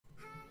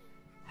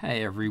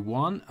Hey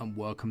everyone, and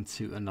welcome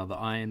to another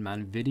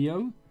Ironman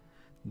video.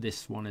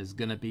 This one is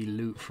going to be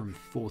loot from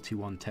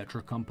 41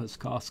 Tetracompass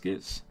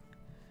caskets.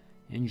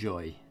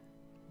 Enjoy.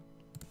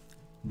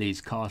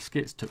 These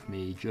caskets took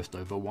me just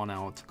over 1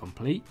 hour to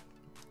complete.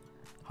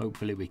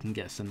 Hopefully we can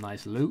get some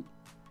nice loot.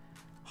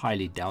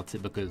 Highly doubt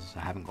it because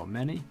I haven't got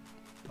many,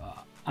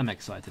 but I'm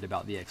excited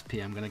about the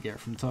XP I'm going to get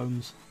from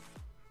tomes.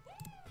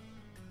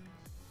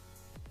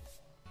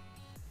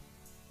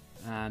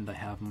 And I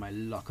have my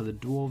Luck of the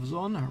Dwarves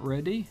on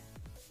ready,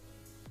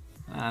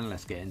 and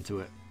let's get into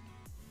it.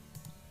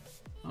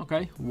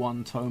 Okay,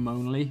 one tome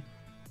only.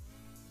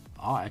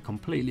 Oh, I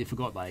completely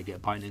forgot that I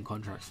get binding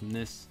contracts from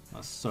this.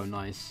 That's so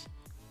nice.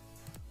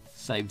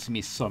 Saves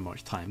me so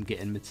much time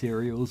getting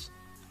materials.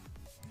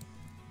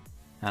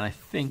 And I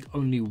think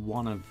only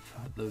one of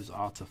those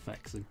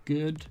artifacts are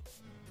good.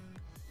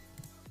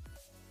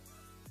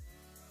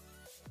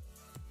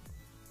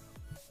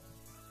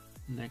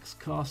 Next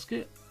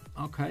casket.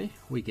 Okay,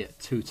 we get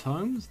 2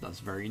 tomes, that's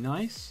very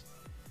nice.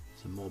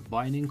 Some more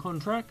binding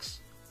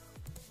contracts.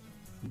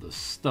 The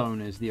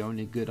stone is the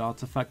only good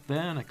artifact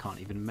there, and I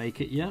can't even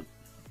make it yet.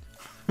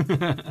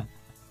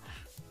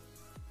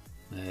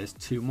 There's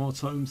 2 more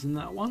tomes in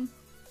that one.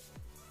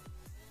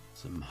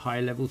 Some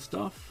high level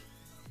stuff.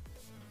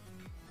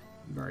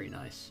 Very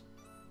nice.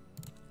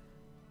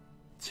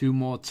 2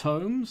 more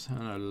tomes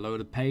and a load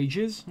of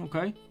pages,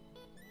 okay.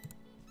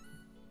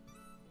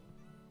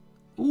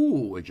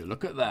 Ooh, would you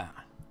look at that?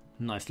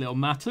 Nice little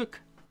mattock,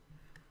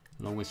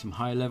 along with some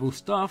high level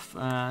stuff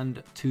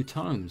and 2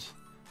 tomes.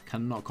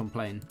 Cannot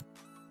complain.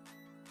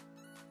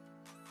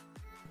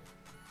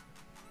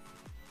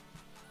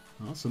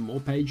 Oh, some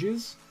more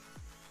pages.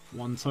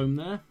 1 tome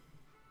there.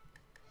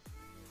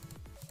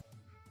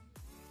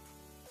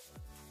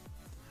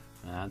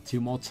 And 2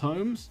 more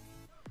tomes.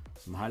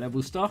 Some high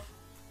level stuff.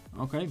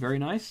 Okay, very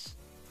nice.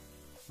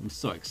 I'm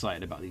so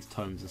excited about these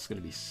tomes. It's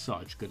going to be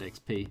such good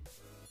XP.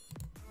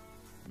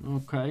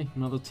 Okay,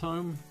 another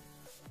tome.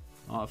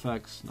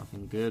 Artifacts,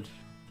 nothing good.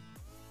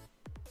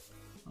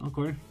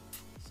 Okay,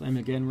 same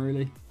again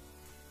really.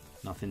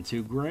 Nothing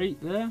too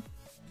great there.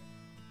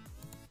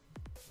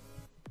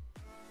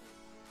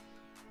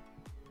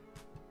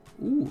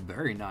 Ooh,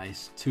 very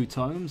nice. 2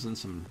 tomes and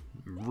some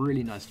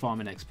really nice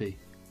farming XP.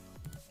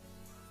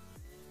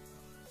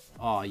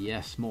 Ah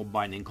yes, more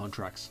binding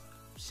contracts.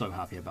 So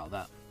happy about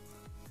that.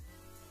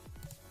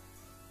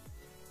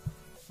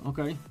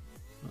 Okay.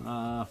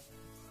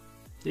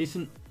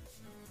 Decent.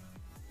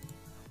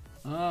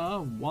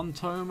 1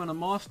 tome and a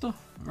master.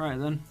 Alright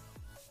then.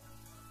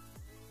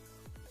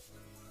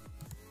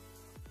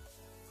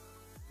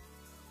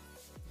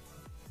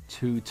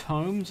 Two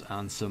tomes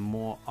and some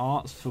more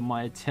arts for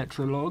my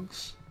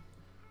tetralogs.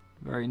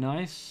 Very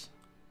nice.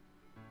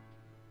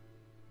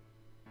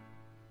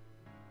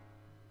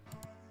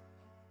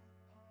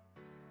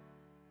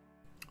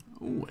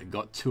 Oh, I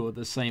got 2 of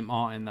the same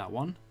art in that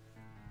one.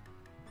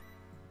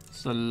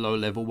 It's a low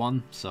level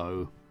one,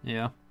 so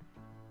yeah.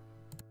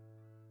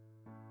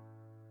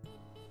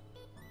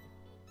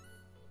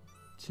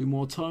 Two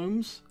more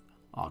tomes.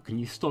 Oh, can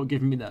you stop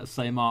giving me that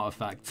same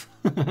artifact?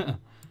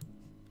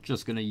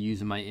 Just gonna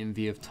use my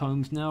envy of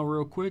tomes now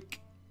real quick.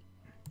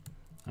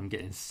 I'm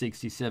getting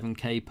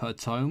 67k per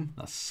tome.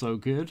 That's so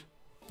good.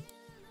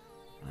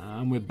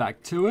 And we're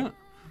back to it.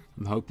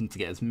 I'm hoping to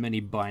get as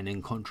many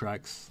binding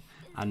contracts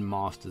and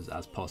masters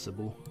as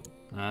possible.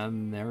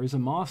 And there is a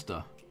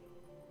master.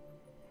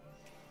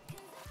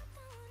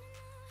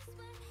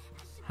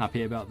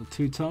 Happy about the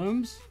 2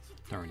 tomes.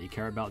 Don't really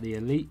care about the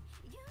elite.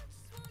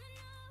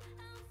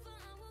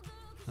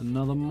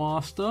 Another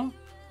master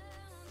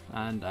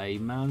and a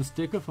man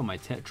sticker for my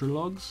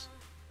tetralogs.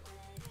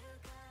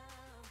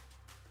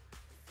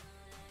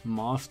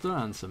 Master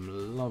and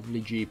some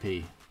lovely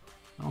GP.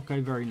 Okay,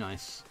 very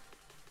nice.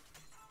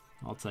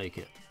 I'll take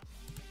it.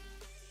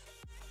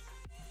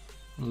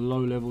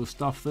 Low level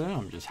stuff there.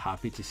 I'm just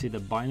happy to see the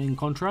binding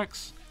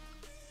contracts.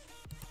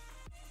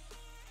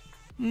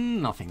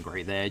 Nothing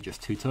great there,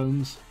 just 2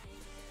 tomes.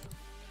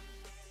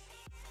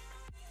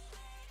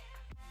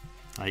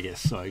 I get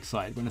so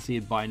excited when I see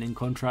binding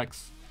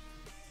contracts.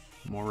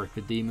 More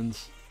Ripper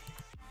Demons.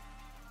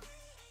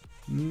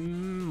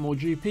 More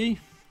GP.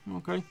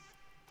 Okay.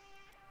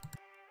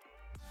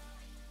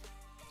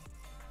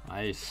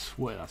 I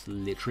swear that's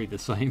literally the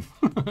same.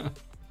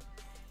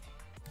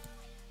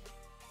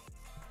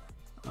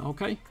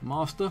 Okay,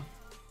 master.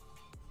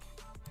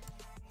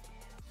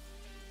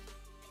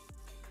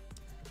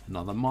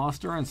 Another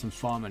master and some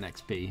farming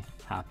XP.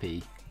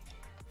 Happy.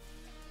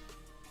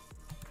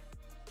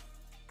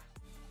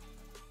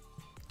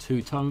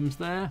 2 tomes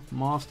there,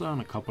 master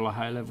and a couple of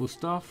high level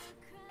stuff.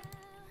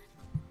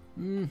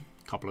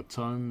 Couple of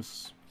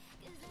tomes.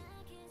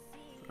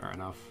 Fair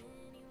enough.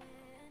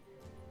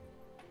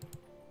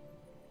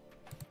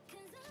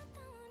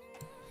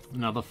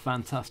 Another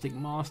fantastic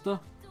master.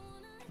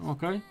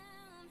 Okay.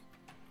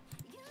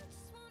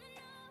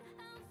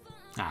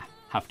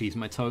 Have to use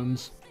my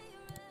tomes.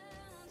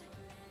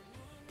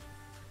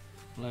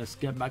 Let's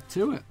get back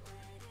to it.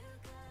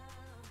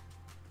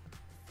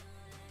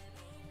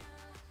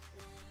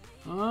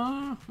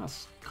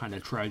 That's kind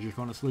of tragic,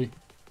 honestly.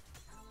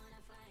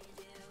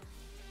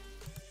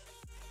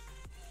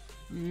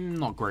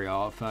 Not great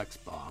artifacts,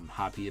 but I'm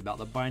happy about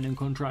the binding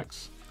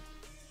contracts.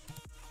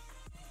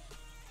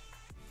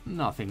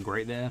 Nothing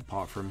great there,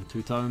 apart from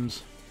 2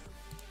 tomes.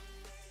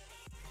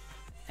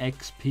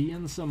 XP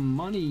and some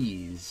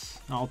monies.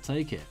 I'll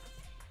take it.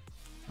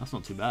 That's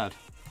not too bad.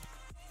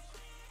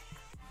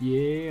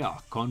 Yeah,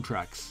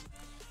 contracts.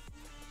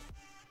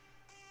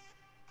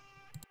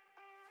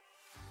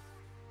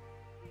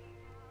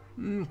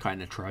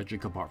 Kind of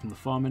tragic apart from the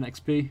farming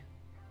XP.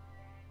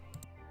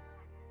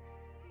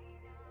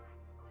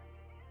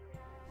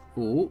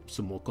 Oh,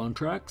 some more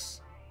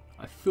contracts.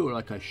 I feel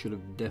like I should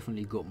have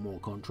definitely got more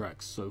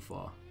contracts so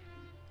far.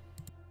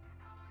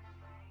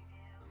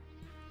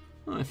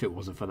 If it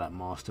wasn't for that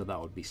master, that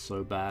would be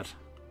so bad.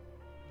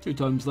 2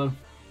 tomes though.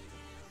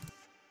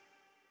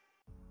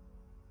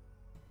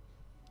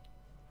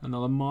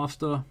 Another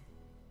master.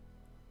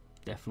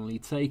 Definitely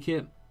take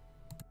it.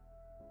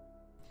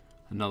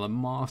 Another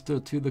master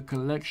to the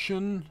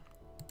collection.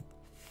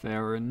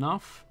 Fair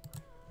enough.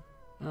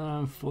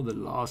 For the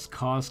last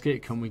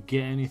casket, can we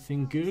get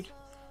anything good?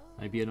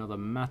 Maybe another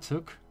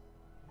Matuk.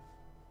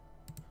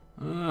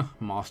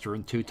 Master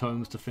and 2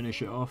 tomes to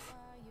finish it off.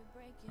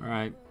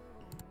 Alright.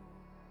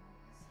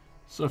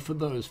 So for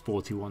those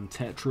 41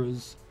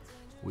 Tetras,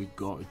 we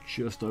got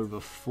just over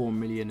 4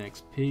 million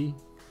XP,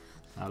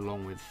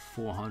 along with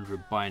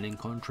 400 binding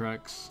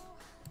contracts.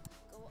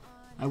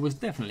 I was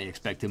definitely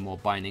expecting more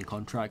binding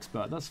contracts,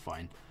 but that's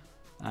fine.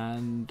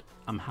 And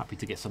I'm happy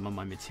to get some of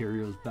my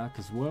materials back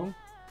as well.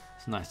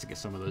 It's nice to get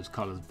some of those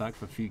colors back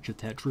for future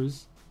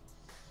Tetras.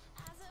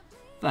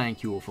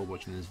 Thank you all for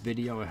watching this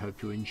video, I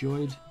hope you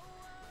enjoyed.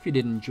 If you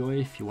did enjoy,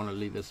 if you want to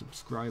leave a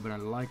subscribe and a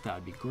like, that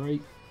would be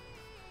great.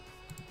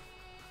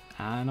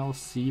 And I'll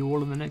see you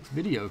all in the next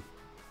video.